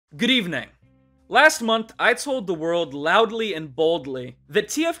Good evening. Last month, I told the world loudly and boldly that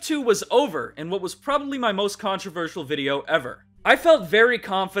TF2 was over in what was probably my most controversial video ever. I felt very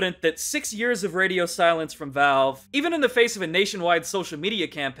confident that 6 years of radio silence from Valve, even in the face of a nationwide social media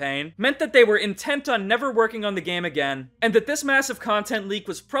campaign, meant that they were intent on never working on the game again, and that this massive content leak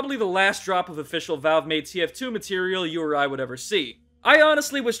was probably the last drop of official Valve-made TF2 material you or I would ever see. I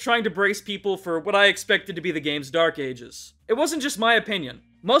honestly was trying to brace people for what I expected to be the game's dark ages. It wasn't just my opinion.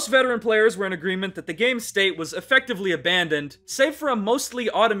 Most veteran players were in agreement that the game's state was effectively abandoned, save for a mostly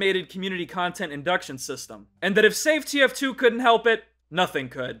automated community content induction system, and that if Save TF2 couldn't help it, nothing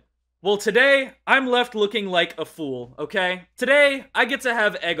could. Well, today, I'm left looking like a fool, okay? Today, I get to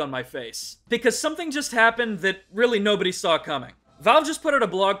have egg on my face, because something just happened that really nobody saw coming. Valve just put out a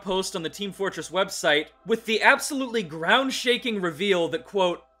blog post on the Team Fortress website with the absolutely ground-shaking reveal that,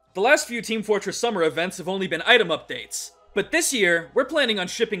 quote, "The last few Team Fortress summer events have only been item updates. But this year, we're planning on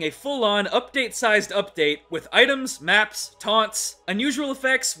shipping a full-on, update-sized update with items, maps, taunts, unusual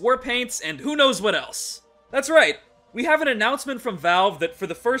effects, war paints, and who knows what else." That's right, we have an announcement from Valve that for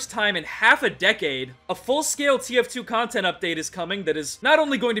the first time in half a decade, a full-scale TF2 content update is coming that is not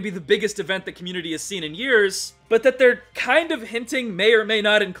only going to be the biggest event the community has seen in years, but that they're kind of hinting may or may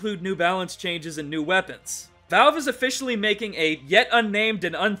not include new balance changes and new weapons. Valve is officially making a yet unnamed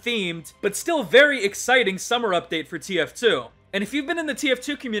and unthemed, but still very exciting summer update for TF2. And if you've been in the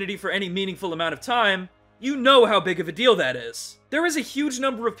TF2 community for any meaningful amount of time, you know how big of a deal that is. There is a huge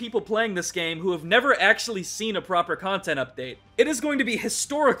number of people playing this game who have never actually seen a proper content update. It is going to be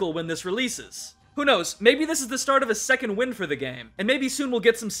historical when this releases. Who knows, maybe this is the start of a second win for the game, and maybe soon we'll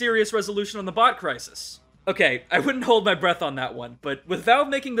get some serious resolution on the bot crisis. Okay, I wouldn't hold my breath on that one, but with Valve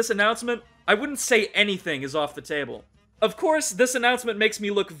making this announcement, I wouldn't say anything is off the table. Of course, this announcement makes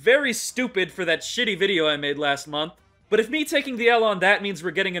me look very stupid for that shitty video I made last month, but if me taking the L on that means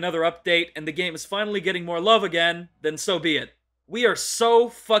we're getting another update and the game is finally getting more love again, then so be it. We are so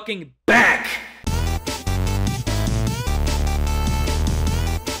fucking back!